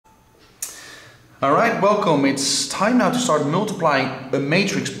Alright, welcome. It's time now to start multiplying a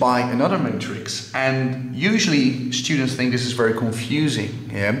matrix by another matrix. And usually students think this is very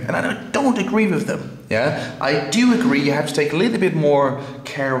confusing, yeah? And I don't agree with them, yeah? I do agree you have to take a little bit more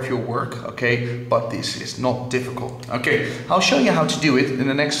care of your work, okay? But this is not difficult. Okay, I'll show you how to do it. In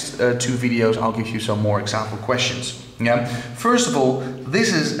the next two videos, I'll give you some more example questions. Yeah. First of all,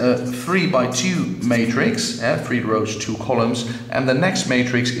 this is a 3 by 2 matrix, 3 rows, 2 columns, and the next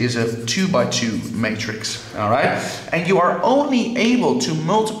matrix is a 2 by 2 matrix. All right, and you are only able to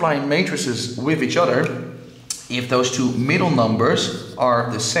multiply matrices with each other if those two middle numbers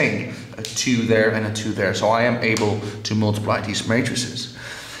are the same, a 2 there and a 2 there. So I am able to multiply these matrices.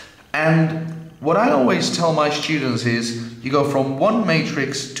 And what I always tell my students is you go from one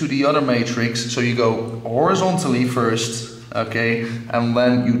matrix to the other matrix, so you go horizontally first, okay, and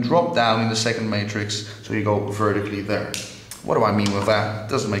then you drop down in the second matrix, so you go vertically there. What do I mean with that?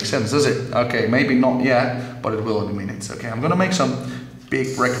 Doesn't make sense, does it? Okay, maybe not yet, but it will in a minute. Okay, I'm gonna make some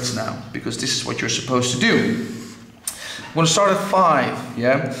big brackets now, because this is what you're supposed to do. I'm gonna start at 5,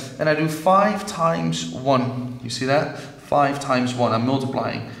 yeah, and I do 5 times 1. You see that? 5 times 1, I'm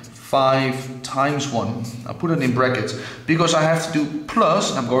multiplying. 5 times 1, I'll put it in brackets, because I have to do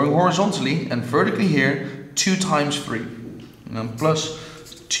plus, I'm going horizontally and vertically here, 2 times 3, and then plus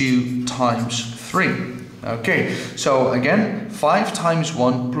 2 times 3. Okay, so again, 5 times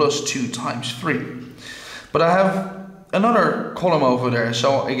 1 plus 2 times 3. But I have another column over there,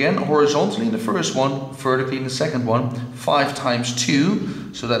 so again, horizontally in the first one, vertically in the second one, 5 times 2,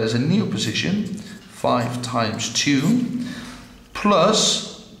 so that is a new position, 5 times 2, plus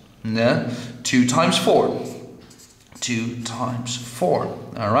 2 times 4. 2 times 4.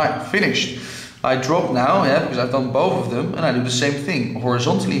 Alright, finished. I drop now, because I've done both of them, and I do the same thing.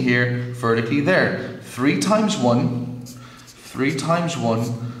 Horizontally here, vertically there. 3 times 1. 3 times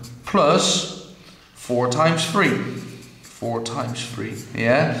 1 plus 4 times 3. 4 times 3,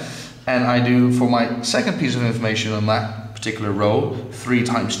 yeah? And I do, for my second piece of information on that particular row, 3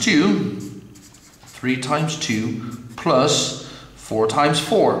 times 2. 3 times 2 plus 4 times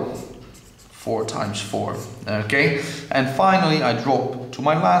 4. 4 times 4. Okay, and finally I drop to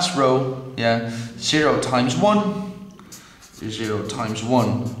my last row, 0 times 1. 0 times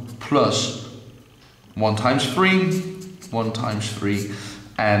 1 plus 1 times 3. 1 times 3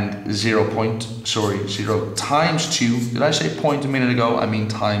 and 0 times 2. Did I say point a minute ago? I mean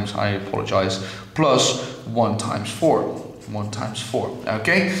times, I apologize. Plus 1 times 4. 1 times 4.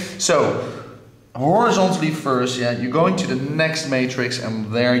 Okay, so horizontally first, you're going to the next matrix, and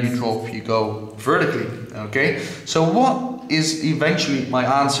there you drop, you go vertically, okay? So what is eventually my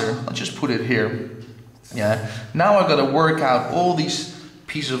answer? I'll just put it here, Now I've got to work out all these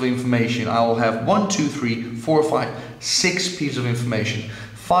pieces of information. I will have 1, 2, 3, 4, 5, 6 pieces of information.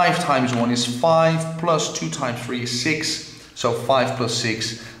 5 times 1 is 5, plus 2 times 3 is 6, so 5 plus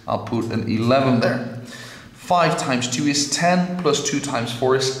 6, I'll put an 11 there. 5 times 2 is 10, plus 2 times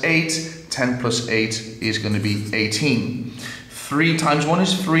 4 is 8, 10 plus 8 is going to be 18. 3 times 1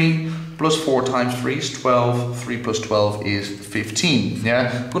 is 3, plus 4 times 3 is 12, 3 plus 12 is 15.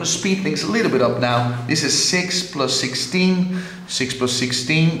 I'm going to speed things a little bit up now. This is 6 plus 16, 6 plus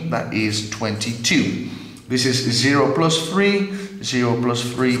 16, that is 22. This is 0 plus 3, 0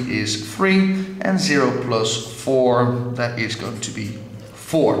 plus 3 is 3, and 0 plus 4, that is going to be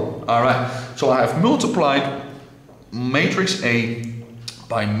 4. Alright, so I have multiplied matrix A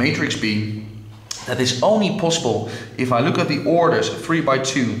by matrix B. That is only possible if I look at the orders 3 by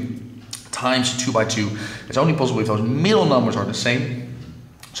 2 times 2 by 2. It's only possible if those middle numbers are the same.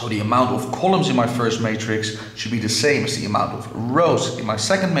 So the amount of columns in my first matrix should be the same as the amount of rows in my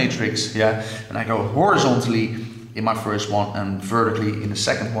second matrix, and I go horizontally in my first one and vertically in the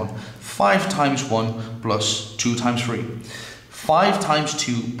second one. 5 times 1 plus 2 times 3. 5 times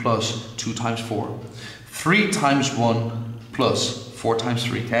 2 plus 2 times 4. 3 times 1 plus 4 times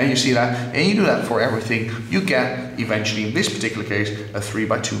 3, you see that? And you do that for everything, you get eventually, in this particular case, a 3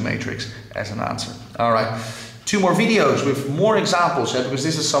 by 2 matrix as an answer. Alright, 2 more videos with more examples, because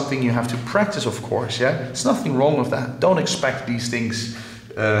this is something you have to practice, of course, There's nothing wrong with that. Don't expect these things,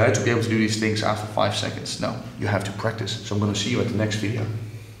 to be able to do these things after 5 seconds. No, you have to practice. So I'm going to see you at the next video.